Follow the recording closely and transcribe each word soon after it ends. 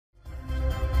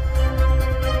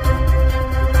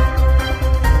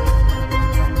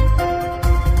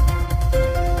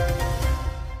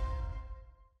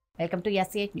Welcome to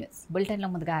S8 news bulletin లో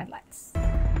ముందుగా headlines.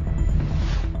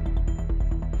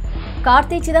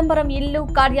 Karthi Chidambaram ఇల్లు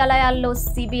కార్యాలయాల్లో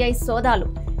సిబిఐ సోదాలు,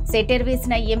 సెటైర్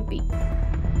వేసిన ఎంపీ.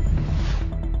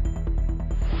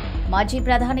 మాజీ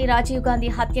ప్రధాని రాజీవ్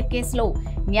గాంధీ హత్య కేసులో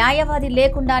న్యాయవాది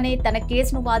లేకుండానే తన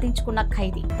కేసును వాదించుకున్న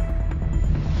ఖైదీ.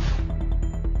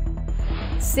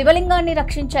 శివలింగాన్ని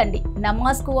రక్షించండి,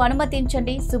 నమాజ్కు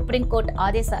అనుమతించండి, సుప్రీంకోర్టు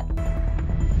ఆదేశాలు.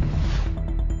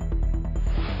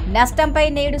 నష్టంపై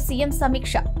నేడు సీఎం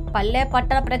సమీక్ష, పల్లె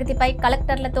పట్టణ ప్రగతిపై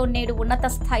కలెక్టర్లతో నేడు ఉన్నత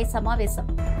స్థాయి సమావేశం.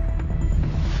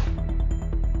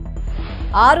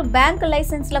 6 బ్యాంకు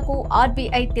లైసెన్స్లకు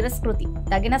ఆర్బీఐ తిరస్కృతి,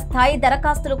 తగిన స్థాయి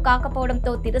దరఖాస్తులు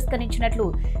కాకపోవడంతో తిరస్కరించినట్లు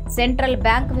సెంట్రల్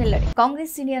బ్యాంక్ వెల్లడి.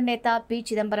 కాంగ్రెస్ సీనియర్ నేత పి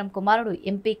చిదంబరం కుమారుడు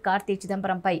ఎంపీ కార్తీ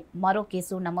చిదంబరంపై మరో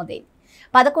కేసు నమోదైంది.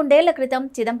 11 ఏళ్ల క్రితం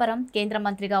చిదంబరం కేంద్ర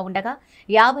మంత్రిగా ఉండగా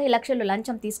 50 లక్షలు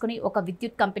లంచం తీసుకుని ఒక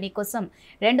విద్యుత్ కంపెనీ కోసం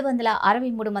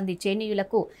 263 మంది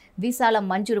చైనీయులకు వీసాల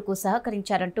మంజూరుకు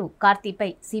సహకరించారంటూ కార్తీపై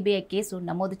సిబిఐ కేసు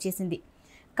నమోదు చేసింది.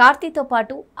 కార్తీతో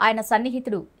పాటు ఆయన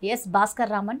సన్నిహితుడు ఎస్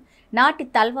భాస్కర్ రామన్, నాటి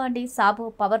తల్వాండి సాబో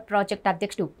పవర్ ప్రాజెక్ట్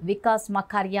అధ్యక్షుడు Vikas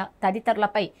Makhariya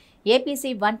తదితరులపై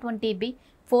APC 120B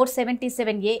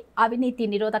 477A అవినీతి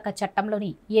నిరోధక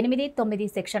చట్టంలోని 8, 9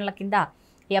 సెక్షన్ల కింద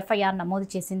ఎఫ్ఐఆర్ నమోదు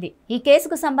చేసింది. ఈ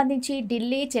కేసుకు సంబంధించి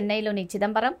ఢిల్లీ, చెన్నైలోని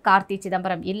చిదంబరం, కార్తీ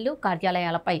చిదంబరం ఇల్లు,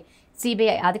 కార్యాలయాలపై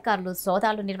సిబిఐ అధికారులు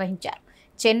సోదాలు నిర్వహించారు.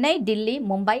 చెన్నై, ఢిల్లీ,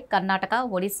 ముంబై, కర్ణాటక,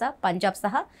 ఒడిశా, పంజాబ్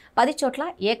సహా 10 చోట్ల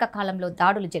ఏకకాలంలో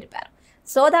దాడులు జరిపారు.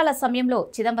 సోదాల సమయంలో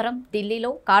చిదంబరం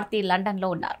ఢిల్లీలో, కార్తీ లండన్లో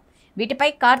ఉన్నారు.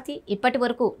 వీటిపై కార్తీ ఇప్పటి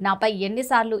వరకు నాపై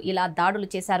ఎన్నిసార్లు ఇలా దాడులు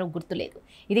చేశారో గుర్తులేదు,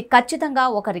 ఇది ఖచ్చితంగా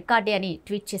ఒక రికార్డే అని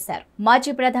ట్వీట్ చేశారు.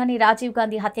 మాజీ ప్రధాని రాజీవ్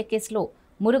గాంధీ హత్య కేసులో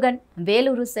మురుగన్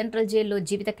వేలూరు సెంట్రల్ జైల్లో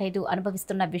జీవిత ఖైదు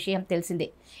అనుభవిస్తున్న విషయం తెలిసిందే.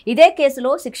 ఇదే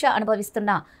కేసులో శిక్ష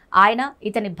అనుభవిస్తున్న ఆయన,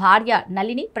 ఇతని భార్య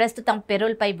నళిని ప్రస్తుతం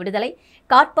పెరోల్పై విడుదలై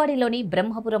కాట్పాడిలోని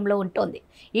బ్రహ్మపురంలో ఉంటోంది.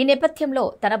 ఈ నేపథ్యంలో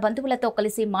తన బంధువులతో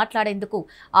కలిసి మాట్లాడేందుకు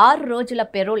 6 రోజుల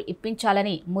పెరోల్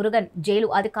ఇప్పించాలని మురుగన్ జైలు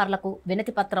అధికారులకు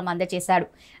వినతి పత్రం అందజేశాడు.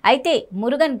 అయితే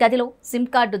మురుగన్ గదిలో సిమ్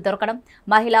కార్డు దొరకడం,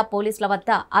 మహిళా పోలీసుల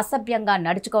వద్ద అసభ్యంగా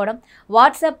నడుచుకోవడం,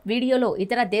 వాట్సాప్ వీడియోలో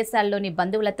ఇతర దేశాల్లోని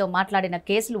బంధువులతో మాట్లాడిన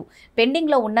కేసులు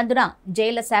పెండింగ్లో ఉన్నందున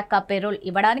జైళ్ల శాఖ పెరోల్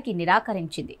ఇవ్వడానికి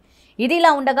నిరాకరించింది. ఇదిలా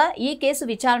ఉండగా ఈ కేసు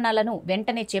విచారణలను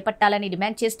వెంటనే చేపట్టాలని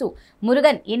డిమాండ్ చేస్తూ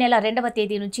మురుగన్ ఈ నెల 2వ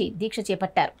తేదీ నుంచి దీక్ష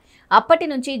చేపట్టారు. అప్పటి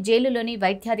నుంచి జైలులోని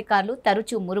వైద్యాధికారులు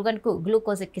తరచూ మురుగన్కు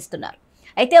గ్లూకోజ్ ఎక్కిస్తున్నారు.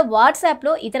 అయితే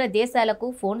వాట్సాప్లో ఇతర దేశాలకు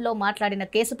ఫోన్లో మాట్లాడిన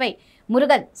కేసుపై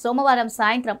మురుగన్ సోమవారం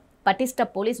సాయంత్రం పటిష్ట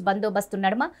పోలీస్ బందోబస్తు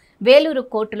నడుమ వేలూరు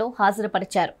కోర్టులో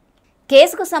హాజరుపరిచారు.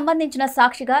 కేసుకు సంబంధించిన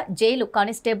సాక్షిగా జైలు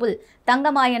కానిస్టేబుల్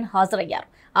తంగమాయన్ హాజరయ్యారు.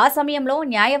 ఆ సమయంలో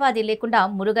న్యాయవాది లేకుండా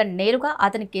మురుగన్ నేరుగా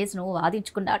అతని కేసును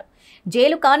వాదించుకున్నాడు.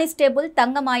 జైలు కానిస్టేబుల్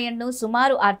తంగమాయన్ను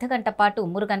సుమారు అర్ధగంట పాటు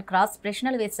మురుగన్ క్రాస్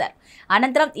ప్రశ్నలు వేశారు.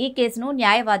 అనంతరం ఈ కేసును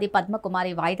న్యాయవాది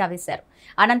పద్మకుమారి వాయిదా వేశారు.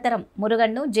 అనంతరం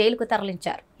మురుగన్ను జైలుకు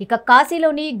తరలించారు. ఇక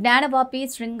కాశీలోని జ్ఞానవాపి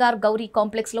శృంగార్ గౌరీ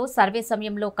కాంప్లెక్స్లో సర్వే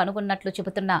సమయంలో కనుగొన్నట్లు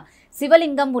చెబుతున్న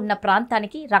శివలింగం ఉన్న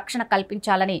ప్రాంతానికి రక్షణ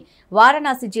కల్పించాలని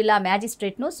వారణాసి జిల్లా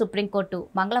మ్యాజిస్ట్రేట్ను సుప్రీంకోర్టు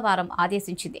మంగళవారం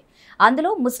ఆదేశించింది.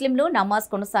 అందులో ముస్లింలు నమాజ్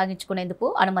కొనసాగించుకునేందుకు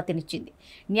అనుమతినిచ్చింది.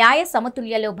 న్యాయ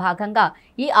సమతుల్యలో భాగంగా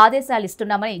ఈ ఆదేశాలు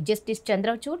ఇస్తున్నామని జస్టిస్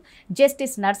చంద్రచూడ్,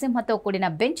 జస్టిస్ నరసింహతో కూడిన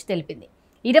బెంచ్ తెలిపింది.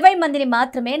 20 మందిని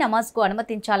మాత్రమే నమాజ్కు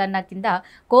అనుమతించాలన్న కింద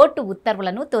కోర్టు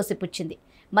ఉత్తర్వులను తోసిపుచ్చింది.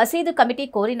 మసీదు కమిటీ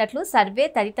కోరినట్లు సర్వే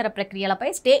తదితర ప్రక్రియలపై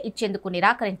స్టే ఇచ్చేందుకు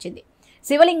నిరాకరించింది.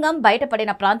 శివలింగం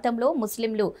బయటపడిన ప్రాంతంలో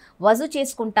ముస్లింలు వజూ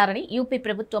చేసుకుంటారని యూపీ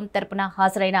ప్రభుత్వం తరపున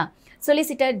హాజరైన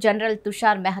సొలిసిటర్ జనరల్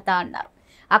తుషార్ మెహతా అన్నారు.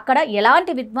 అక్కడ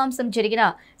ఎలాంటి విధ్వంసం జరిగినా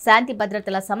శాంతి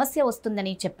భద్రతల సమస్య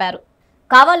వస్తుందని చెప్పారు.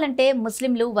 కావాలంటే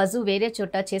ముస్లింలు వజూ వేరే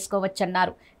చోట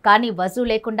చేసుకోవచ్చన్నారు. కానీ వజూ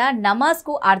లేకుండా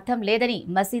నమాజ్కు అర్థం లేదని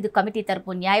మసీదు కమిటీ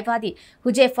తరపు న్యాయవాది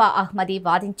హుజైఫా అహ్మదీ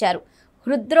వాదించారు.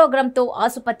 హృద్రోగంతో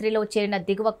ఆసుపత్రిలో చేరిన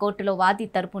దిగువ కోర్టులో వాది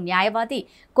తరపు న్యాయవాది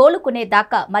కోలుకునే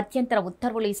దాకా మధ్యంతర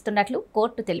ఉత్తర్వులు ఇస్తున్నట్లు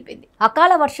కోర్టు తెలిపింది.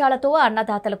 అకాల వర్షాలతో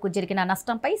అన్నదాతలకు జరిగిన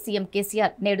నష్టంపై సీఎం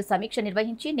కేసీఆర్ నేడు సమీక్ష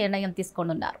నిర్వహించి నిర్ణయం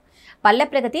తీసుకోనున్నారు. పల్లె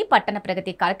ప్రగతి, పట్టణ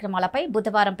ప్రగతి కార్యక్రమాలపై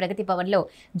బుధవారం ప్రగతి భవన్లో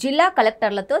జిల్లా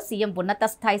కలెక్టర్లతో సీఎం ఉన్నత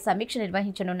స్థాయి సమీక్ష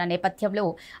నిర్వహించనున్న నేపథ్యంలో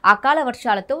అకాల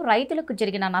వర్షాలతో రైతులకు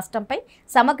జరిగిన నష్టంపై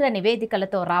సమగ్ర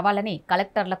నివేదికలతో రావాలని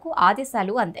కలెక్టర్లకు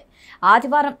ఆదేశాలు అందాయి.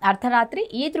 ఆదివారం అర్ధరాత్రి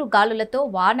ఈదురు గాలులతో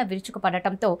వాన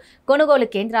విరుచుకుపడటంతో కొనుగోలు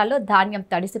కేంద్రాల్లో ధాన్యం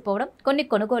తడిసిపోవడం, కొన్ని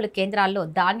కొనుగోలు కేంద్రాల్లో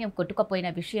ధాన్యం కొట్టుకుపోయిన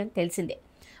విషయం తెలిసిందే.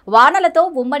 వానలతో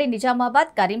ఉమ్మడి నిజామాబాద్,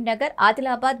 కరీంనగర్,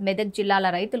 ఆదిలాబాద్, మెదక్ జిల్లాల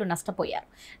రైతులు నష్టపోయారు.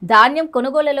 ధాన్యం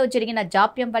కొనుగోలులో జరిగిన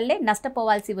జాప్యం వల్లే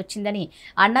నష్టపోవాల్సి వచ్చిందని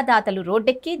అన్నదాతలు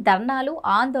రోడ్డెక్కి ధర్నాలు,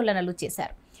 ఆందోళనలు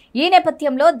చేశారు. ఈ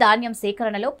నేపథ్యంలో ధాన్యం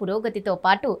సేకరణలో పురోగతితో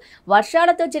పాటు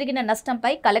వర్షాలతో జరిగిన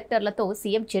నష్టంపై కలెక్టర్లతో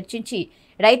సీఎం చర్చించి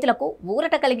రైతులకు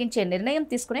ఊరట కలిగించే నిర్ణయం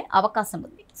తీసుకునే అవకాశం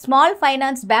ఉంది. స్మాల్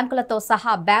ఫైనాన్స్ బ్యాంకులతో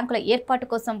సహా బ్యాంకుల ఏర్పాటు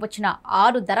కోసం వచ్చిన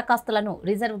 6 దరఖాస్తులను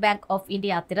రిజర్వ్ బ్యాంక్ ఆఫ్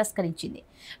ఇండియా తిరస్కరించింది.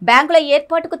 బ్యాంకుల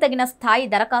ఏర్పాటుకు తగిన స్థాయి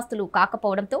దరఖాస్తులు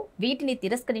కాకపోవడంతో వీటిని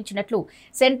తిరస్కరించినట్లు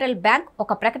సెంట్రల్ బ్యాంక్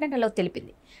ఒక ప్రకటనలో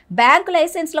తెలిపింది. బ్యాంకు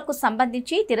లైసెన్స్లకు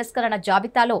సంబంధించి తిరస్కరణ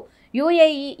జాబితాలో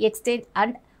UAE exchange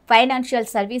and financial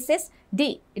services, the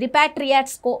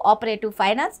రిపాట్రియాట్స్ cooperative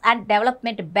finance and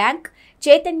development bank,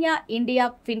 Chaitanya India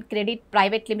fin credit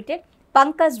private limited,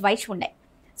 Pankaj Vaish ఉన్నాయి.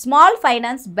 స్మాల్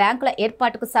ఫైనాన్స్ బ్యాంకుల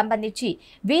ఏర్పాటుకు సంబంధించి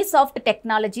వీసాఫ్ట్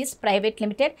technologies private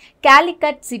limited,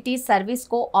 Calicut city service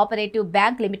cooperative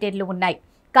bank లిమిటెడ్లు ఉన్నాయి.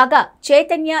 కాగా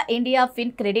చైతన్య ఇండియా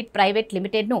ఫిన్ క్రెడిట్ ప్రైవేట్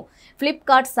లిమిటెడ్ను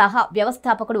ఫ్లిప్కార్ట్ సహా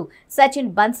వ్యవస్థాపకుడు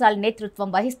సచిన్ బన్సాల్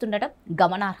నేతృత్వం వహిస్తుండటం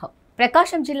గమనార్హం.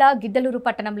 ప్రకాశం జిల్లా గిద్దలూరు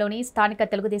పట్టణంలోని స్థానిక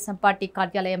తెలుగుదేశం పార్టీ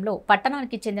కార్యాలయంలో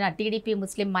పట్టణానికి చెందిన టీడీపీ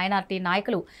ముస్లిం మైనార్టీ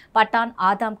నాయకులు పఠాన్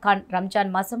ఆదాం ఖాన్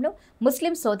రంజాన్ మాసంలో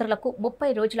ముస్లిం సోదరులకు 30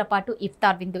 రోజుల పాటు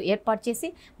ఇఫ్తార్ విందు ఏర్పాటు చేసి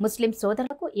ముస్లిం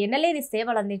సోదరులకు ఎనలేని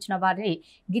సేవలు అందించిన వారిని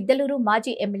గిద్దలూరు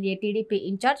మాజీ MLA TDP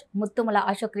incharge Muthumala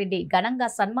Ashok Reddy ఘనంగా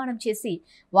సన్మానం చేసి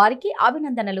వారికి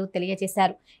అభినందనలు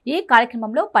తెలియజేశారు. ఈ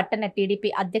కార్యక్రమంలో పట్టణ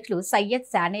టీడీపీ అధ్యక్షులు సయ్యద్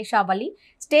శానేషా వలి,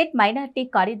 స్టేట్ మైనార్టీ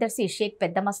కార్యదర్శి షేక్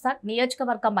పెద్దమస్తాన్,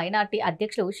 నియోజకవర్గ మైనార్టీ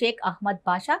అధ్యక్షులు షేక్ అహ్మద్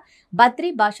బాషా, బద్రీ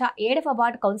బాషా, 7వ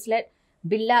వార్డు కౌన్సిలర్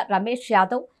బిల్లా రమేష్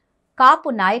యాదవ్, కాపు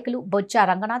నాయకులు బొజ్జా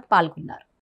రంగనాథ్ పాల్గొన్నారు.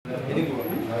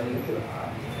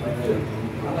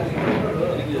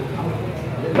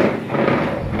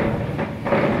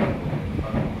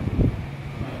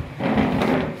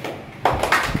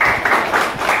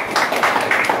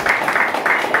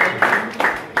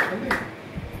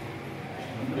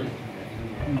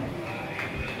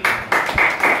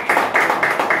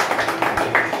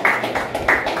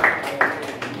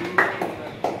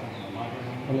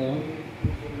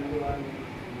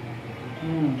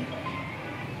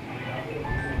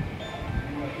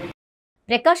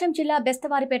 ప్రకాశం జిల్లా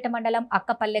బెస్తవారిపేట మండలం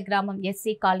అక్కపల్లె గ్రామం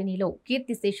ఎస్సీ కాలనీలో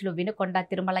కీర్తిశేషులు వినుకొండ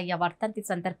తిరుమలయ్య వర్ధంతి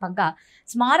సందర్భంగా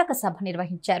స్మారక సభ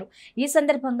నిర్వహించారు. ఈ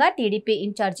సందర్భంగా టీడీపీ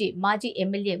ఇన్ఛార్జి మాజీ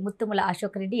ఎమ్మెల్యే ముత్తుమల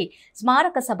అశోక్ రెడ్డి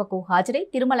స్మారక సభకు హాజరై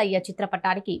తిరుమలయ్య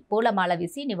చిత్రపటానికి పూలమాల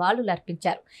వేసి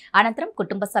నివాళులర్పించారు. అనంతరం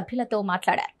కుటుంబ సభ్యులతో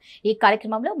మాట్లాడారు. ఈ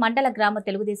కార్యక్రమంలో మండల గ్రామ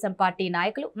తెలుగుదేశం పార్టీ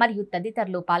నాయకులు మరియు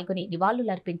తదితరులు పాల్గొని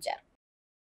నివాళులర్పించారు.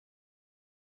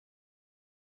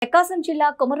 ప్రకాశం జిల్లా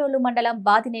కొమరోలు మండలం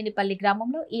బాదినేనిపల్లి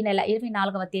గ్రామంలో ఈ నెల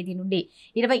 24వ తేదీ నుండి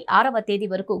 26వ తేదీ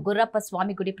వరకు గుర్రప్ప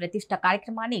స్వామి గుడి ప్రతిష్ఠ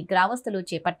కార్యక్రమాన్ని గ్రామస్తులు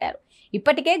చేపట్టారు.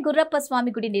 ఇప్పటికే గుర్రప్ప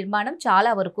స్వామి గుడి నిర్మాణం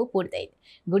చాలా వరకు పూర్తయింది.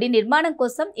 గుడి నిర్మాణం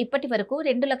కోసం ఇప్పటి వరకు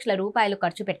 2 లక్షల రూపాయలు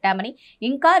ఖర్చు పెట్టామని,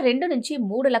 ఇంకా 2 నుంచి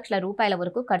 3 లక్షల రూపాయల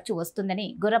వరకు ఖర్చు వస్తుందని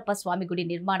గుర్రప్ప స్వామి గుడి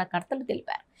నిర్మాణకర్తలు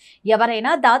తెలిపారు.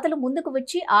 ఎవరైనా దాతలు ముందుకు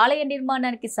వచ్చి ఆలయ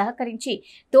నిర్మాణానికి సహకరించి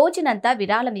తోచినంత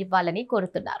విరాళం ఇవ్వాలని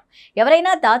కోరుతున్నారు.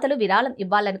 ఎవరైనా దాతలు విరాళం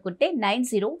ఇవ్వాలనుకుంటే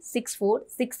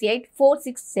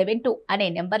 9064684672 అనే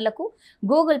నెంబర్లకు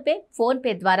గూగుల్ పే, ఫోన్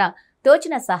పే ద్వారా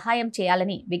తోచిన సహాయం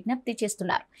చేయాలని విజ్ఞప్తి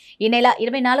చేస్తున్నారు. ఈ నెల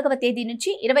 24వ తేదీ నుంచి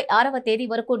 26వ తేదీ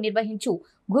వరకు నిర్వహించు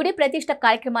గుడి ప్రతిష్ఠ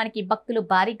కార్యక్రమానికి భక్తులు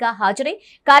భారీగా హాజరై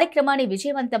కార్యక్రమాన్ని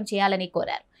విజయవంతం చేయాలని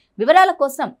కోరారు. వివరాల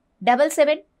కోసం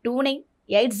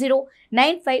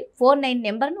 7729809549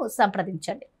 నెంబర్ను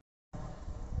సంప్రదించండి.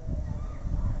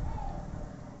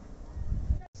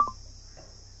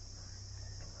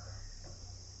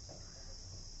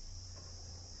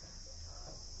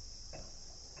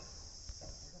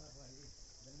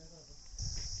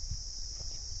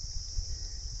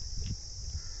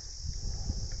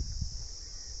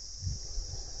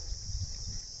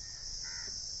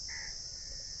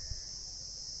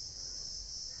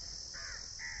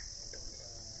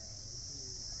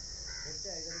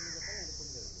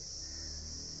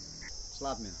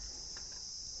 స్లాబ్ మీద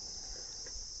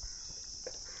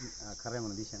కర్ర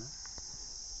ఏమన్నా తీసానా?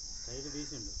 సైడ్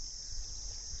తీసిండు.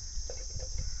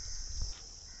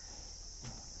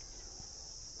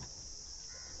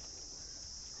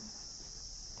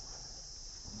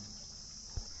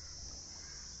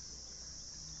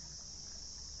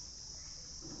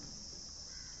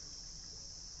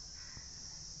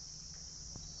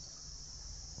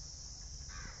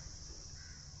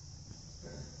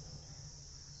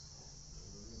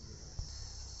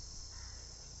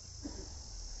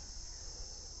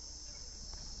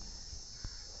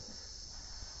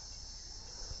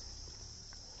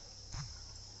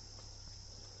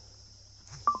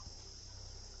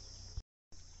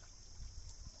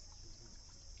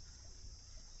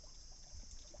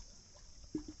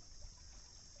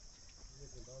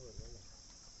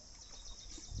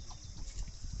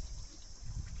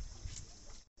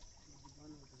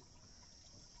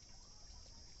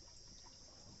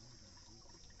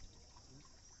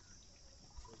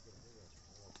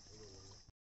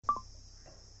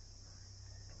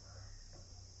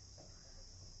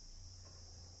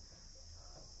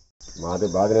 మాది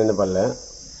బాదినేనిపల్లె.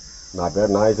 నా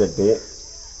పేరు నాయశెట్టి.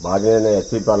 బాదినేని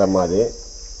ఎస్సీపాలెం మాది.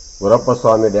 గురప్ప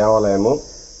స్వామి దేవాలయము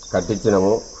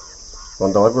కట్టించినాము.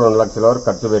 కొంతవరకు 2 లక్షల వరకు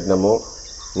ఖర్చు పెట్టినాము.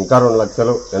 ఇంకా 2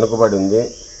 లక్షలు వెనుకబడి ఉంది.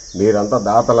 మీరంతా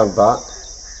దాతలంతా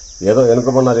ఏదో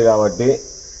వెనుకబడినది కాబట్టి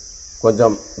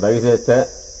కొంచెం దయచేస్తే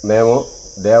మేము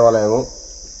దేవాలయము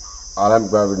ఆలయం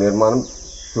నిర్మాణం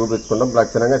చూపించుకుంటాం,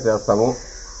 లక్షణంగా చేస్తాము.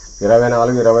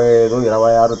 24, 25,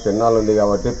 26 తిన్నాళ్ళు ఉంది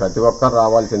కాబట్టి ప్రతి ఒక్కరు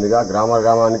రావాల్సిందిగా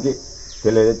గ్రామానికి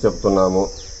తెలియజేసి చెప్తున్నాము.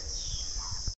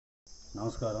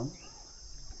 నమస్కారం.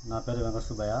 నా పేరు వెంకట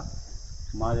సుబ్బయ్య.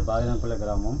 మాది బాదినేనిపల్లె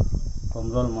గ్రామం,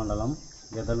 కొమ్రోలు మండలం,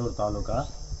 గిద్దలూరు తాలూకా.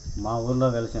 మా ఊర్లో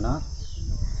వెలిసిన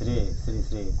శ్రీ శ్రీ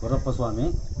శ్రీ గురప్ప స్వామి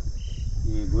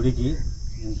ఈ గుడికి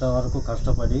ఇంతవరకు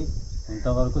కష్టపడి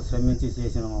ఇంతవరకు శ్రమించి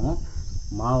చేసినాము.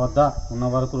 మా వద్ద ఉన్న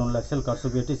వరకు 2 లక్షలు ఖర్చు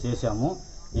పెట్టి చేశాము.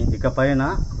 ఇకపైన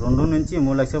 2 నుంచి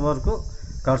 3 లక్షల వరకు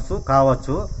ఖర్చు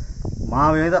కావచ్చు. మా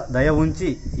మీద దయ ఉంచి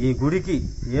ఈ గుడికి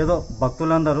ఏదో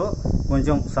భక్తులందరూ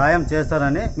కొంచెం సాయం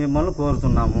చేస్తారని మిమ్మల్ని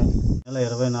కోరుతున్నాము. నెల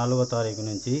 24వ తారీఖు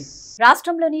నుంచి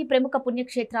రాష్ట్రంలోని ప్రముఖ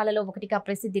పుణ్యక్షేత్రాలలో ఒకటిగా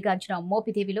ప్రసిద్ధిగాంచిన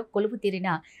మోపిదేవిలో కొలువు తీరిన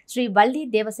శ్రీ వల్లి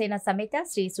దేవసేన సమేత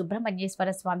శ్రీ సుబ్రహ్మణ్యేశ్వర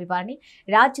స్వామి వారిని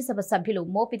రాజ్యసభ సభ్యులు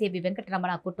మోపిదేవి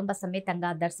వెంకటరమణ కుటుంబ సమేతంగా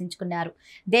దర్శించుకున్నారు.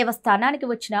 దేవస్థానానికి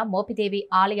వచ్చిన మోపిదేవి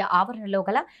ఆలయ ఆవరణలో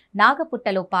గల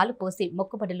నాగపుట్టలో పాలు పోసి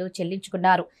మొక్కుబడులు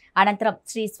చెల్లించుకున్నారు. అనంతరం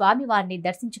శ్రీ స్వామి వారిని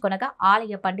దర్శించుకొనగా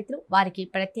ఆలయ పండితులు వారికి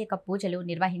ప్రత్యేక పూజలు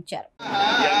నిర్వహించారు.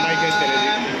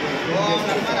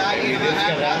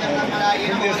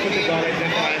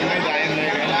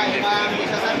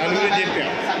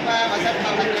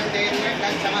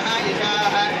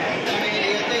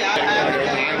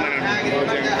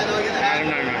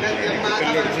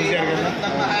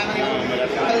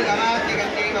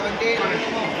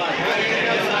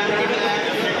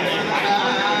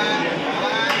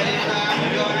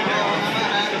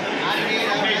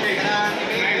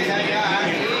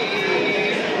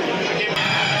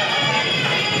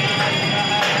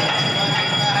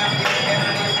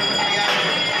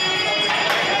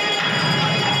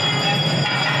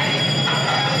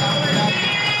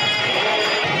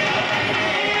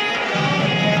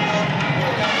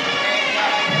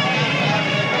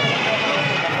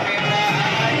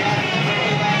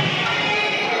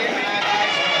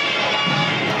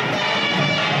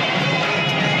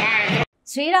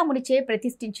 శ్రీరామునిచే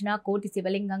ప్రతిష్ఠించిన కోటి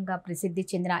శివలింగంగా ప్రసిద్ధి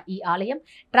చెందిన ఈ ఆలయం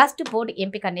ట్రస్ట్ బోర్డు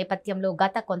ఎంపిక నేపథ్యంలో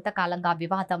గత కొంతకాలంగా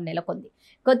వివాదం నెలకొంది.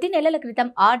 కొద్ది నెలల క్రితం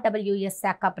RWS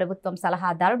శాఖ ప్రభుత్వం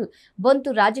సలహాదారుడు బొంతు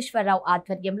రాజేశ్వరరావు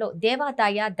ఆధ్వర్యంలో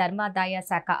దేవాదాయ ధర్మాదాయ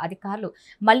శాఖ అధికారులు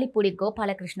మల్లిపూడి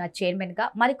గోపాలకృష్ణ చైర్మన్గా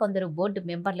మరికొందరు బోర్డు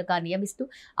మెంబర్లుగా నియమిస్తూ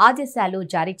ఆదేశాలు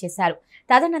జారీ చేశారు.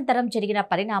 తదనంతరం జరిగిన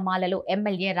పరిణామాలలో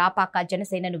ఎమ్మెల్యే రాపాక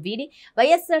జనసేనను వీడి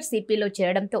వైఎస్ఆర్సీపీలో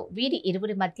చేరడంతో వీరి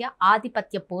ఇరువురి మధ్య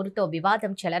ఆధిపత్య పోరుతో వివాదం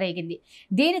చెలరేగింది.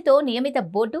 దీనితో నియమిత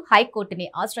బోర్డు హైకోర్టుని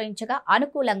ఆశ్రయించగా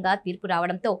అనుకూలంగా తీర్పు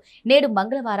రావడంతో నేడు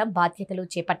మంగళవారం బాధ్యతలు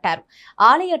చేపట్టారు.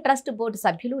 ఆలయ ట్రస్ట్ బోర్డు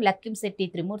సభ్యులు లక్కింశెట్టి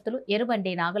త్రిమూర్తులు,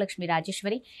 ఎరుబండి నాగలక్ష్మి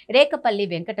రాజేశ్వరి, రేకపల్లి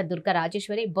వెంకట దుర్గ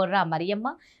రాజేశ్వరి, బొర్రా మరియమ్మ,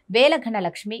 వేలఘన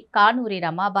లక్ష్మి, కానూరి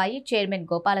రమాబాయి, చైర్మన్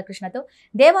గోపాలకృష్ణతో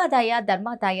దేవాదాయ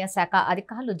ధర్మాదాయ శాఖ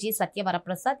అధికారులు జి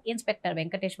సత్యవరప్రసాద్, ఇన్స్పెక్టర్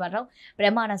వెంకటేశ్వరరావు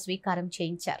ప్రమాణ స్వీకారం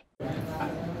చేయించారు.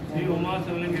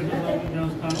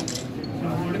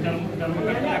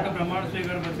 ప్రమాణ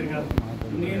స్వీకార పత్రిక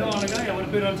నేను అనగా ఎవరి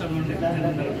పేరు చదవండి.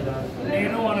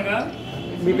 నేను అనగా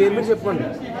మీ పేరు మీరు చెప్పండి.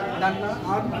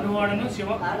 అనువాడను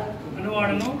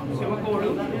శివకోడు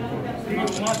శ్రీ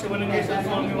ఉమా శివలింగేశ్వర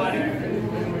స్వామి వారి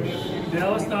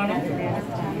దేవస్థానం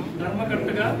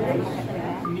ధర్మకర్తగా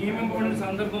నియమింపబడిన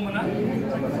సందర్భమున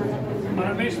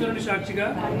పరమేశ్వరుని సాక్షిగా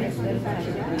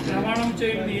ప్రమాణం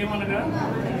చేయడం ఏమనగా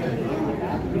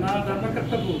నా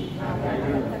ధర్మకర్తకు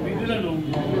విధులను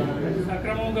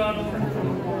సక్రమంగాను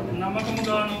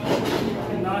నమ్మకముగాను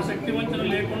నా శక్తివంచన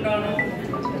లేకుండాను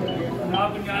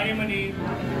నాకు న్యాయమని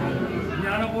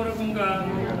జ్ఞానపూర్వకంగా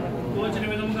తోచిన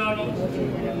విధముగాను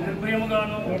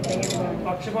నిర్భయముగాను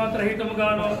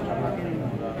పక్షపాతరహితముగాను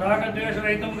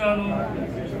రాగద్వేషరహితముగాను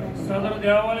సదరు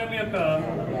దేవాలయం యొక్క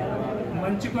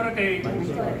మంచి కొరకై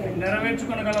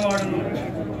నెరవేర్చుకొనగలవాడను.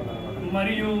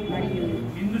 మరియు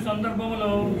ఇందు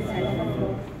సందర్భంలో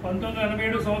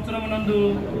 1987 సంవత్సరం నందు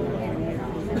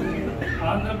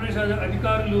ఆంధ్రప్రదేశ్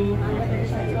అధికారులు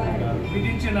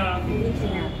విధించిన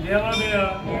దేవాదాయ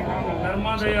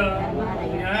ధర్మాదాయ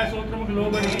న్యాయ సూత్రముకు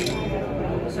లోబడి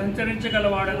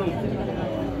సంచరించగలవాడను.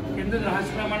 కింద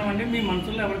రహస్య ప్రమాణం అంటే మీ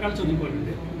మనసులో ఎవరికాలు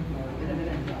చదువుకోండి.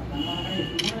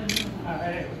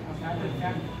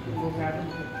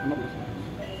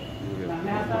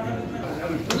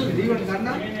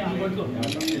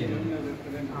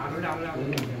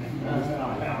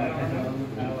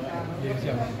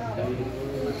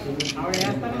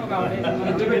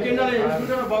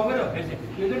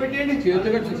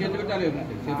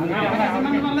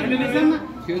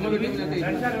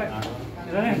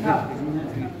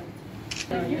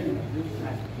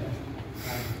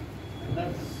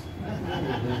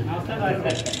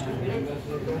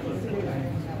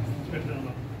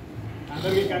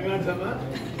 అందరికీ కంగ్రాట్స్ అమ్మా.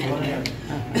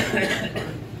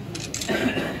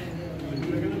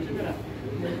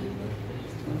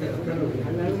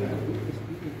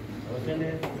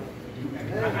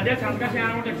 అదే సంతకాశ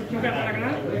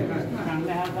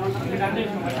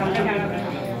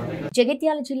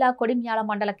జగిత్యాల జిల్లా కొడిమ్యాల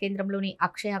మండల కేంద్రంలోని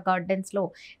అక్షయ గార్డెన్స్ లో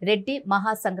రెడ్డి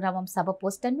మహాసంగ్రామం సభ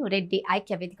పోస్టర్ను రెడ్డి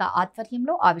ఐక్య వేదిక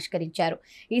ఆధ్వర్యంలో ఆవిష్కరించారు.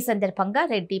 ఈ సందర్భంగా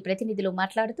రెడ్డి ప్రతినిధులు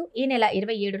మాట్లాడుతూ ఈ నెల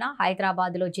 27న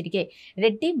హైదరాబాద్ లో జరిగే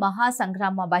రెడ్డి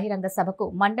మహాసంగ్రామ బహిరంగ సభకు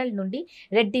మండల్ నుండి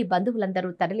రెడ్డి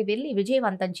బంధువులందరూ తరలి వెళ్లి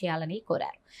విజయవంతం చేయాలని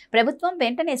కోరారు. ప్రభుత్వం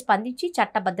వెంటనే స్పందించి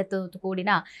చట్టబద్ధతతో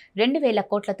కూడిన 2000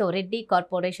 కోట్లతో రెడ్డి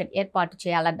కార్పొరేషన్ ఏర్పాటు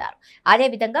చేయాలన్నారు.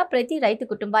 అదేవిధంగా ప్రతి రైతు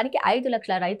కుటుంబానికి 5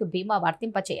 లక్షల రైతు బీమా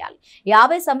వర్తింపచేయాలి.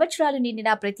 50 సంవత్సరాలు నిండిన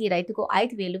ప్రతి రైతుకు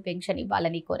 5,000 పెన్షన్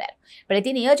ఇవ్వాలని కోరారు.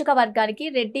 ప్రతి నియోజకవర్గానికి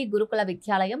రెడ్డి గురుకుల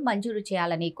విద్యాలయం మంజూరు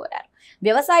చేయాలని కోరారు.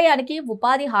 వ్యవసాయానికి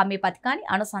ఉపాధి హామీ పథకాన్ని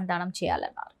అనుసంధానం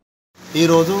చేయాలన్నారు.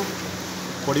 ఈరోజు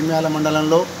కొడిమ్యాల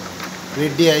మండలంలో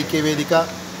రెడ్డి ఐక్య వేదిక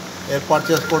ఏర్పాటు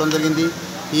చేసుకోవడం జరిగింది.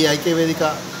 ఈ ఐక్య వేదిక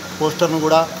పోస్టర్ను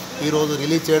కూడా ఈరోజు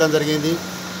రిలీజ్ చేయడం జరిగింది.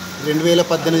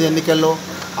 2018 ఎన్నికల్లో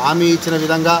హామీ ఇచ్చిన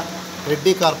విధంగా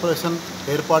రెడ్డి కార్పొరేషన్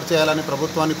ఏర్పాటు చేయాలని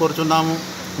ప్రభుత్వాన్ని కోరుచున్నాము.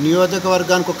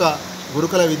 నియోజకవర్గానికి ఒక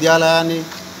గురుకుల విద్యాలయాన్ని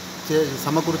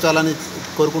సమకూర్చాలని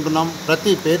కోరుకుంటున్నాం.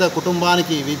 ప్రతి పేద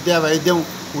కుటుంబానికి విద్యా వైద్యం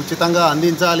ఉచితంగా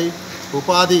అందించాలి.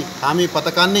 ఉపాధి హామీ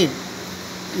పథకాన్ని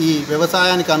ఈ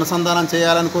వ్యవసాయానికి అనుసంధానం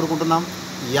చేయాలని కోరుకుంటున్నాం.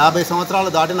 50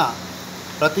 సంవత్సరాలు దాటిన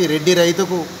ప్రతి రెడ్డి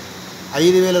రైతుకు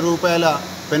 5,000 రూపాయల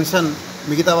పెన్షన్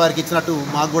మిగతా వారికి ఇచ్చినట్టు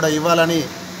మాకు కూడా ఇవ్వాలని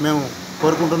మేము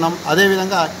కోరుకుంటున్నాం.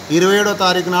 అదేవిధంగా 27వ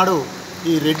తారీఖు నాడు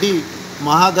ఈ రెడ్డి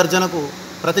మహాగర్జనకు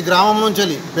ప్రతి గ్రామం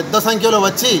నుంచి పెద్ద సంఖ్యలో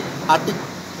వచ్చి అట్టి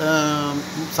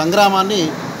సంగ్రామాన్ని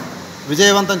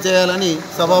విజయవంతం చేయాలని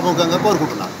సభాముఖంగా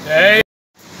కోరుకుంటున్నాను.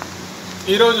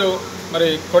 ఈరోజు మరి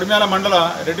కొడిమ్యాల మండల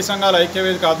రెడ్డి సంఘాల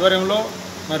ఐక్యవేదిక ఆధ్వర్యంలో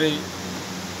మరి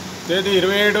తేదీ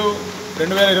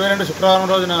 27/2022 శుక్రవారం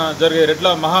రోజున జరిగే రెడ్ల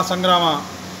మహాసంగ్రామ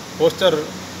పోస్టర్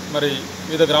మరి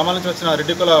వివిధ గ్రామాల నుంచి వచ్చిన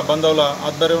రెడ్డి కుల బంధువుల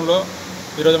ఆధ్వర్యంలో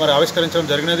ఈరోజు మరి ఆవిష్కరించడం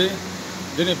జరిగినది.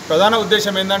 దీని ప్రధాన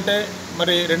ఉద్దేశం ఏంటంటే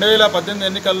మరి 2018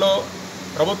 ఎన్నికల్లో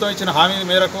ప్రభుత్వం ఇచ్చిన హామీ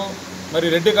మేరకు మరి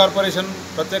రెడ్డి కార్పొరేషన్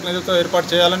ప్రత్యేక నిధులతో ఏర్పాటు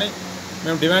చేయాలని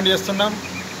మేము డిమాండ్ చేస్తున్నాం.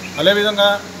 అదేవిధంగా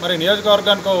మరి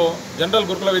నియోజకవర్గానికి జనరల్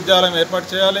గురుకుల విద్యాలయం ఏర్పాటు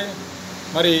చేయాలి.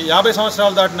 మరి 50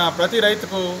 సంవత్సరాలు దాటిన ప్రతి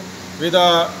రైతుకు వివిధ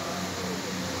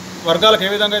వర్గాలకు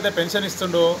ఏ విధంగా అయితే పెన్షన్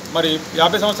ఇస్తుండో మరి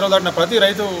 50 సంవత్సరాలు దాటిన ప్రతి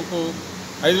రైతుకు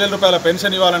 5,000 రూపాయల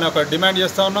పెన్షన్ ఇవ్వాలని ఒక డిమాండ్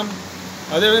చేస్తూ ఉన్నాం.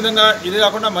 అదేవిధంగా ఇది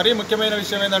కాకుండా మరీ ముఖ్యమైన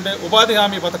విషయం ఏంటంటే ఉపాధి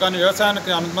హామీ పథకాన్ని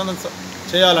వ్యవసాయానికి అనుబంధం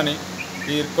చేయాలని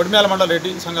ఈ కొడిమ్యాల మండల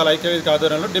రెడ్డి సంఘాల ఐక్యవేదిక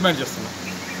ఆధ్వర్యంలో డిమాండ్ చేస్తున్నాం.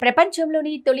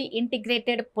 ప్రపంచంలోని తొలి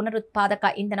ఇంటిగ్రేటెడ్ పునరుత్పాదక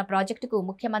ఇంధన ప్రాజెక్టుకు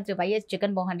ముఖ్యమంత్రి వైఎస్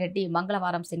జగన్మోహన్ రెడ్డి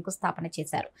మంగళవారం శంకుస్థాపన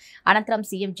చేశారు. అనంతరం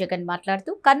సీఎం జగన్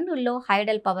మాట్లాడుతూ కర్నూలులో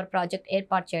హైడల్ పవర్ ప్రాజెక్ట్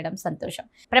ఏర్పాటు చేయడం సంతోషం.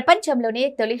 ప్రపంచంలోనే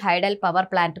తొలి హైడల్ పవర్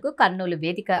ప్లాంట్కు కర్నూలు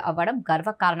వేదిక అవ్వడం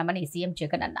గర్వకారణమని సీఎం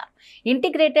జగన్ అన్నారు.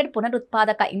 ఇంటిగ్రేటెడ్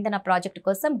పునరుత్పాదక ఇంధన ప్రాజెక్టు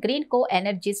కోసం గ్రీన్ కో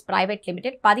ఎనర్జీస్ ప్రైవేట్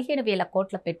లిమిటెడ్ 15,000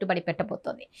 కోట్ల పెట్టుబడి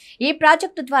పెట్టబోతోంది. ఈ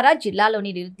ప్రాజెక్టు ద్వారా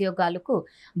జిల్లాలోని నిరుద్యోగాలకు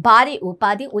భారీ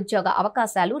ఉపాధి ఉద్యోగ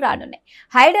అవకాశాలు రానున్నాయి.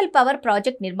 హైడల్ పవర్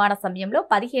ప్రాజెక్ట్ నిర్మాణ సమయంలో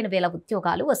 15,000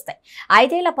 ఉద్యోగాలు వస్తాయి.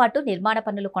 5 ఏళ్ల పాటు నిర్మాణ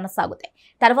పనులు కొనసాగుతాయి.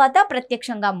 తర్వాత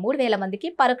ప్రత్యక్షంగా 3,000 మందికి,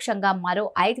 పరోక్షంగా మరో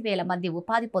 5,000 మంది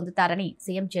ఉపాధి పొందుతారని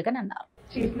సీఎం జగన్ అన్నారు.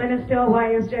 Chief Minister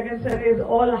Y.S. Jagan sir is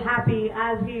all happy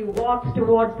as he walks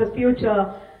towards the future,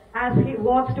 as he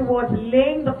walks towards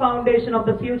laying the foundation of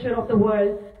the future of the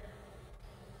world.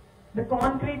 The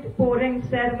concrete pouring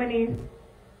ceremony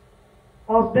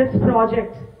of this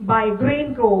project by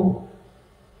Greenco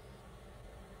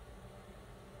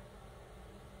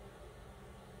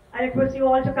I request you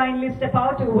all to kindly step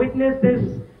out to witness this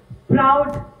proud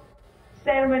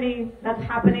ceremony that's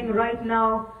happening right now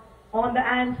on the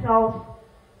hands of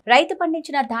రైతు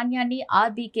పండించిన ధాన్యాన్ని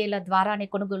ఆర్బీకేల ద్వారానే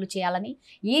కొనుగోలు చేయాలని,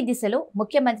 ఈ దిశలో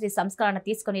ముఖ్యమంత్రి సంస్కరణ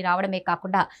తీసుకుని రావడమే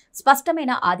కాకుండా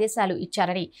స్పష్టమైన ఆదేశాలు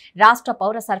ఇచ్చారని రాష్ట్ర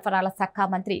పౌర సరఫరాల శాఖ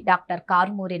మంత్రి డాక్టర్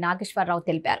కారుమూరి నాగేశ్వరరావు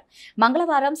తెలిపారు.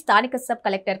 మంగళవారం స్థానిక సబ్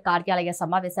కలెక్టర్ కార్యాలయ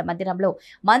సమావేశ మందిరంలో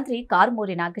మంత్రి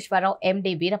కారుమూరి నాగేశ్వరరావు,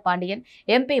 ఎండీ వీరపాండియన్,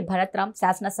 ఎంపీ భరత్రాం,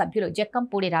 శాసనసభ్యులు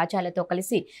జక్కంపూడి రాజాలతో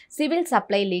కలిసి సివిల్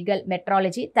సప్లై, లీగల్,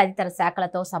 మెట్రాలజీ తదితర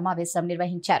శాఖలతో సమావేశం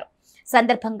నిర్వహించారు.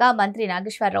 సందర్భంగా మంత్రి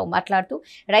నాగేశ్వరరావు మాట్లాడుతూ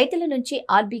రైతుల నుంచి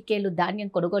ఆర్బీకేలు ధాన్యం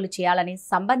కొనుగోలు చేయాలని,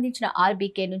 సంబంధించిన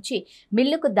ఆర్బీకే నుంచి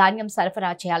మిల్లుకు ధాన్యం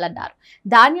సరఫరా చేయాలన్నారు.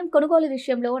 ధాన్యం కొనుగోలు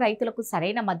విషయంలో రైతులకు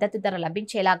సరైన మద్దతు ధర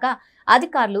లభించేలాగా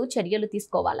అధికారులు చర్యలు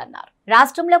తీసుకోవాలన్నారు.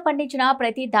 రాష్ట్రంలో పండించిన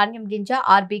ప్రతి ధాన్యం గింజ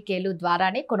ఆర్బీకేలు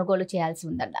ద్వారానే కొనుగోలు చేయాల్సి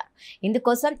ఉందన్నారు.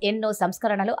 ఇందుకోసం ఎన్నో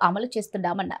సంస్కరణలు అమలు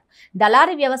చేస్తున్నామన్నారు.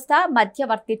 దళారీ వ్యవస్థ,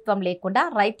 మధ్యవర్తిత్వం లేకుండా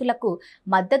రైతులకు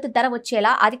మద్దతు ధర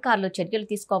వచ్చేలా అధికారులు చర్యలు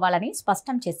తీసుకోవాలని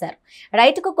స్పష్టం చేశారు.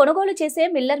 రైతుకు కొనుగోలు చేసే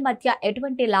మిల్లర్ మధ్య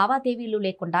ఎటువంటి లావాదేవీలు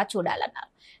లేకుండా చూడాలన్నారు.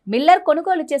 మిల్లర్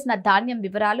కొనుగోలు చేసిన ధాన్యం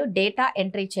వివరాలు డేటా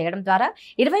ఎంట్రీ చేయడం ద్వారా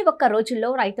 21 రోజుల్లో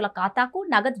రైతుల ఖాతాకు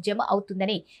నగదు జమ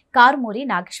అవుతుందని కారుమూరి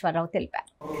నాగేశ్వరరావు తెలిపారు.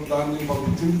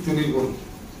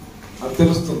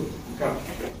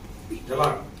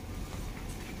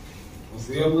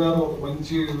 సీఎం గారు ఒక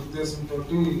మంచి ఉద్దేశంతో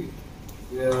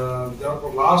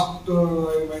లాస్ట్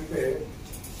ఏమైతే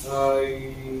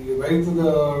ఈ రైస్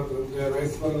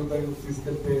మిల్లుల దగ్గర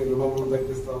తీసుకెళ్తే రుణములు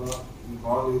తగ్గిస్తామా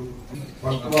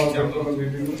ఫస్ట్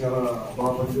మీటింగ్ చాలా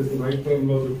బాగా పనిచేసి రైట్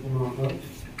టైంలో పెట్టుకున్నాం అన్నారు.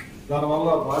 దానివల్ల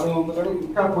బాగానే ఉంది, కానీ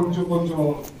ఇంకా కొంచెం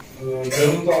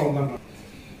జరుగుతూ ఉందన్న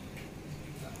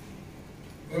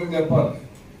మీరు చెప్పాలి.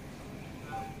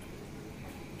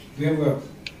 సీఎం గారు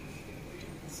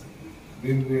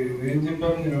దీన్ని ఏం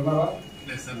చెప్పారు మీరు అన్నారా?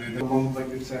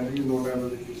 తగ్గించాలి, 150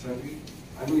 తగ్గించాలి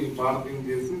అని మార్కింగ్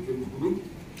చేసి తెలుసుకుని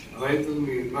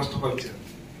రైతుల్ని నష్టపరిచారు.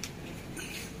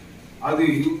 అది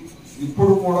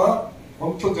ఇప్పుడు కూడా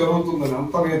కొంత జరుగుతుందని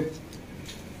అంత లేదు.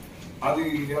 అది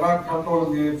ఎలా కంట్రోల్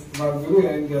చేస్తున్నారు, మీరు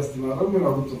ఏం చేస్తున్నారో మీరు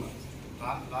అడుగుతున్నారు.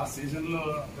 లాస్ట్ సీజన్ లో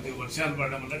వర్షాలు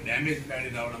పడడం వల్ల డ్యామేజ్ ప్యాడీ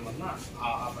రావడం వల్ల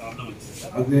ఆ ప్రాబ్లం వచ్చింది.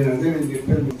 అదే నేను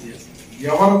చెప్పాను.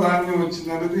 ఎవరు ధాన్యం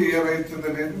వచ్చింది అనేది, ఏ రైతు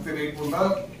అనేది తెలియకుండా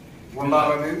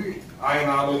ఉండాలనేది ఆయన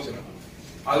ఆలోచన.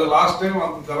 అది లాస్ట్ టైం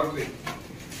అంత జరగలేదు.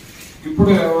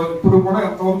 ఇప్పుడు కూడా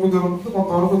ఎంతవరకు జరుగుతుంది,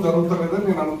 కొంతవరకు జరుగుతలేదని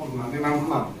నేను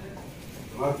అనుకున్నాను.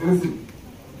 నాకు తెలిసింది.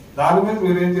 దాని మీద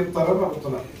మీరేం చెప్తారో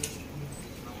అడుగుతున్నారు.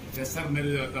 సార్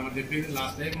మీరు చెప్పింది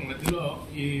లాస్ట్ టైం మధ్యలో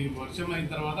ఈ వర్షం అయిన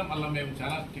తర్వాత మళ్ళీ మేము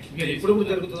చాలా ఇప్పుడు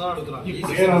జరుగుతుందా అడుగుతున్నాను.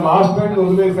 లాస్ట్ టైం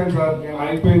వదిలేసాను సార్, నేను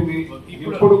అయిపోయింది.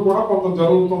 ఇప్పుడు కూడా కొంత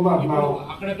జరుగుతుందా అంటున్నారు.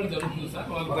 అక్కడెక్కడ జరుగుతుంది సార్.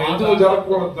 రైతులు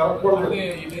జరగకూడదు.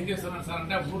 ఏం చేస్తున్నారు సార్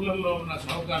అంటే ఊర్లలో ఉన్న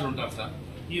షావుకారులు ఉంటారు సార్.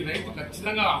 ఈ రైతు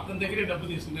ఖచ్చితంగా అతని దగ్గరే డబ్బు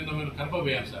తీసుకుని మేము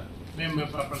కలపబోయాం సార్. మేము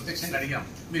ప్రత్యక్షంగా అడిగాం,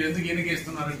 మీరు ఎందుకు ఎన్నిక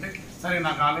ఇస్తున్నారంటే, సరే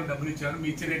నాకు ఆల్రెడీ డబ్బులు ఇచ్చారు, మీ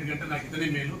ఇచ్చే రేటు కంటే నాకు ఇతనే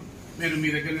మేలు, మీరు మీ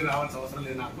దగ్గరికి రావాల్సిన అవసరం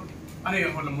లేదు నాకు అని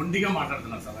వాళ్ళు మొండిగా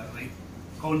మాట్లాడుతున్నారు సార్. రైతు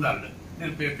కౌలుదారుడు,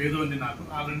 నేను పేదోని, నాకు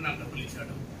ఆల్రెడీ నాకు డబ్బులు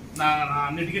ఇచ్చాడు, నా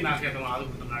అన్నిటికీ నాకే అతను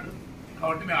ఆదుకుంటున్నాడు,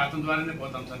 కాబట్టి మేము అతని ద్వారానే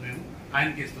పోతాం సార్, మేము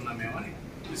ఆయనకి ఇస్తున్నాం మేము అని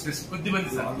కొద్దిమంది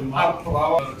సార్.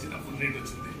 వచ్చింది ఫుల్ రేట్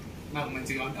వచ్చింది, నాకు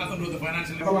మంచిగా ఉంది. అతను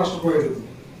ఫైనాన్షియల్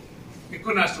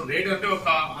ఎక్కువ నష్టం. రేటు అంటే ఒక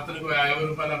అతనికి 50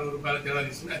 రూపాయలు 60 రూపాయలు తేడా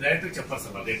తీసుకుని డైరెక్ట్ చెప్పారు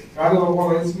సార్ రేటు.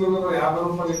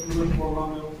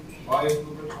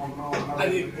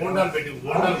 అది బోండాలు పెట్టి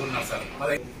బోండాలు కొన్నారు సార్.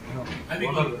 అది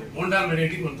బోండాలు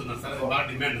రేటింగ్ కొంటున్నారు సార్. అది బాగా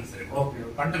డిమాండ్ ఉంది సార్.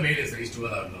 పంట వేయలేదు సార్ ఈస్ట్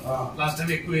గోదావరిలో. లాస్ట్ టైం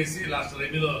ఎక్కువ వేసి లాస్ట్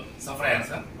రెవెన్యూలో సఫర్ అయ్యారు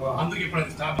సార్. అందుకు ఇప్పుడు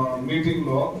అది స్టాప్. మీటింగ్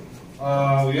లో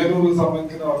ఏలూరుకు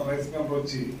సంబంధించిన రైస్ మిల్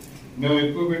వచ్చి మేము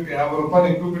ఎక్కువ పెట్టి 50 రూపాయలు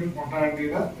ఎక్కువ పెట్టి కొంటానండి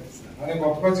అని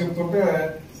గొప్పగా చెప్తుంటే,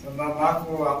 నాకు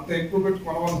అంత ఎక్కువ పెట్టి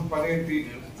కొనవలసిన పని ఏంటి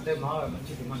అంటే మా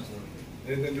మంచి డిమాండ్ సార్.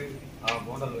 ఏదండి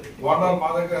బోండాలు మా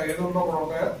దగ్గర ఏలూరులో కూడా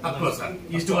ఉంటాయా?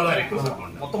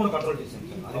 మొత్తం కంట్రోల్ చేసాం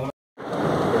సార్.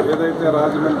 ఏదైతే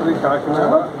రాజమండ్రి,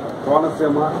 కాకినాడ,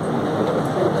 కోనసీమ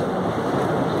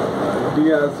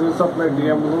సివిల్ సప్లై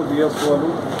డిఎంలు, డిఎస్ఓలు,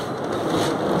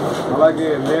 అలాగే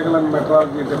లీగల్ అండ్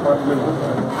మెట్రాలజీ డిపార్ట్మెంట్,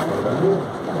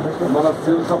 మన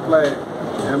సివిల్ సప్లై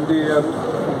ఎండి గారు,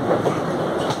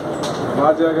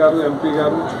 రాజా గారు, ఎంపీ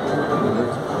గారు,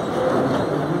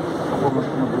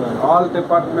 ఆల్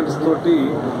డిపార్ట్మెంట్స్ తోటి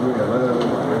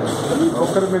ఈ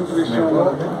ప్రొక్యూర్మెంట్ విషయంలో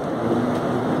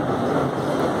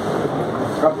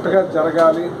కరెక్ట్గా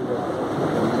జరగాలి.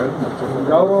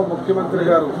 గౌరవ ముఖ్యమంత్రి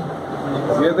గారు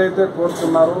ఏదైతే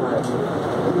కోరుతున్నారో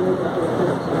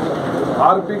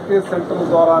ఆర్బీకే సెంటర్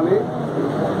ద్వారానే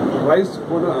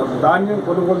ధాన్యం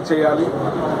కొనుగోలు చేయాలి.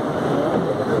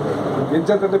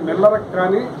 ఎంచేతంటే మిల్లర్కి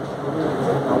కానీ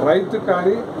రైతు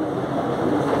కానీ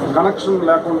కనెక్షన్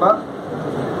లేకుండా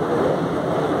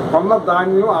కొన్న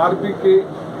ధాన్యం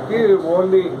ఆర్బీకేకి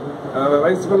ఓన్లీ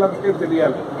రైస్ మిల్లర్కే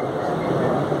తెలియాలి,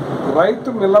 రైతు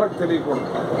మిల్లర్కి తెలియకూడదు.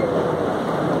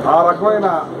 ఆ రకమైన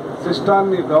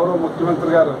సిస్టాన్ని గౌరవ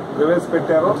ముఖ్యమంత్రి గారు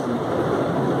ప్రవేశపెట్టారు.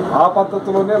 ఆ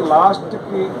పద్ధతిలోనే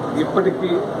లాస్ట్కి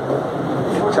ఇప్పటికీ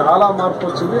చాలా మార్పు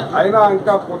వచ్చింది. అయినా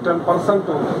ఇంకా 10%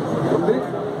 ఉంది.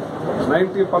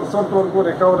 90% వరకు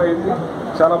రికవర్ అయింది.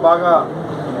 చాలా బాగా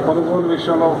కొనుగోలు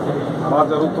విషయంలో బాగా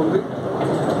జరుగుతుంది.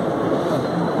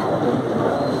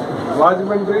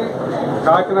 రాజమండ్రి,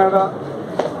 కాకినాడ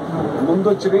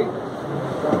ముందొచ్చినాయి,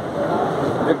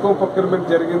 ఎక్కువ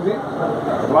ప్రొక్యూర్మెంట్ జరిగింది.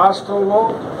 రాష్ట్రంలో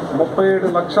 37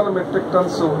 లక్షల మెట్రిక్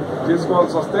టన్స్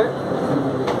తీసుకోవాల్సి వస్తే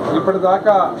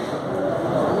ఇప్పటిదాకా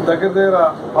దగ్గర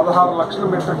 16 లక్షల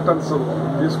మెట్రిక్ టన్స్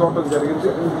తీసుకోవడం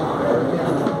జరిగింది.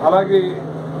 అలాగే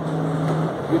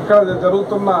ఇక్కడ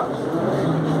జరుగుతున్న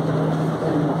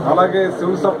అలాగే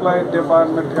సివిల్ సప్లై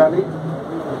డిపార్ట్మెంట్ కానీ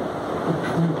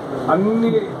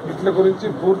అన్ని ఇట్ల గురించి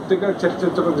పూర్తిగా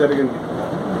చర్చించడం జరిగింది.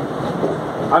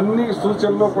 అన్ని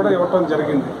సూచనలు కూడా ఇవ్వటం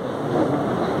జరిగింది.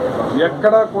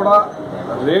 ఎక్కడా కూడా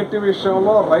రేటు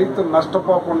విషయంలో రైతు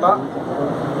నష్టపోకుండా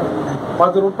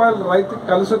 10 రూపాయలు రైతుకి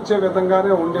కలిసి వచ్చే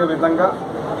విధంగానే ఉండే విధంగా,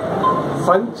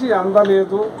 సంచి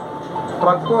అందలేదు,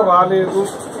 ట్రక్కు రాలేదు,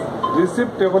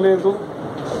 రిసిప్ట్ ఇవ్వలేదు,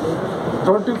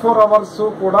 24 అవర్స్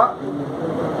కూడా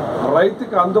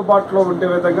రైతుకి అందుబాటులో ఉండే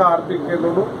విధంగా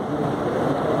ఆర్బీకేలను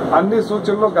అన్ని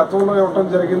సూచనలు గతంలో ఇవ్వటం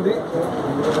జరిగింది.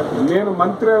 నేను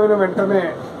మంత్రి అయిన వెంటనే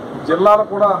జిల్లాలు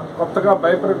కూడా కొత్తగా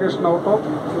బైఫర్కేషన్ అవటం,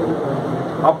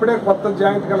 అప్పుడే కొత్త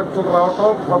జాయింట్ కలెక్టర్లు రావటం,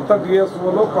 కొత్త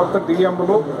డిఎస్ఓలు, కొత్త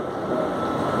డిఎంలు,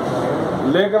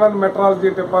 లీగల్ అండ్ మెట్రాలజీ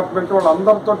డిపార్ట్మెంట్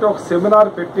వాళ్ళందరితో ఒక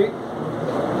సెమినార్ పెట్టి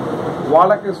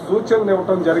వాళ్ళకి సూచనలు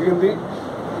ఇవ్వటం జరిగింది.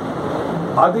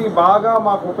 అది బాగా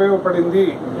మాకు ఉపయోగపడింది.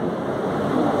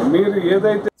 మీరు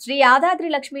ఏదైతే శ్రీ యాదాద్రి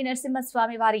లక్ష్మీ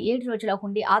నరసింహస్వామి వారి 7 రోజుల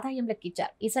హుండీ ఆదాయం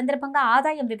లెక్కించారు. ఈ సందర్భంగా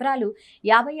ఆదాయం వివరాలు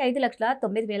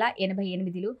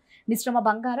 55,09,088, మిశ్రమ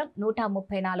బంగారం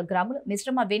 134 గ్రాములు,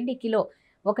 మిశ్రమ వెండి కిలో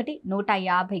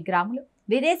 150 గ్రాములు,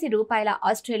 విదేశీ రూపాయల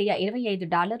Australia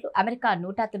 $25, America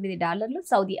 $109,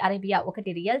 Saudi Arabia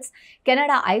 1 రియల్స్,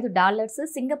 Canada $5,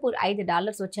 Singapore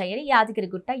 $5 వచ్చాయని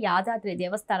యాదగిరిగుట్ట యాదాద్రి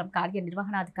దేవస్థానం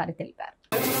కార్యనిర్వహణాధికారి తెలిపారు.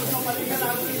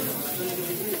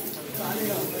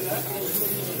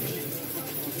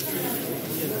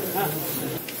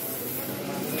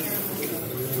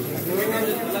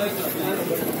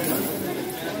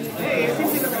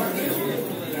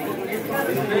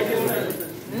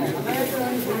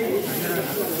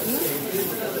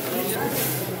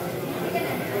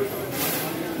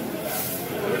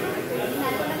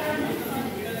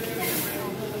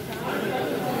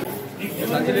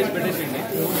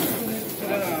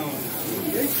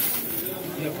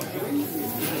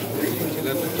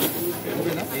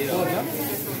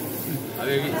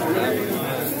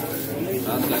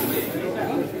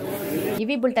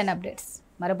 ఇవి బులెటిన్ అప్డేట్స్.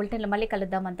 మరో బులెటిన్లో మళ్ళీ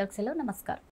కలుద్దాం. అంతకు సెలవు. నమస్కారం.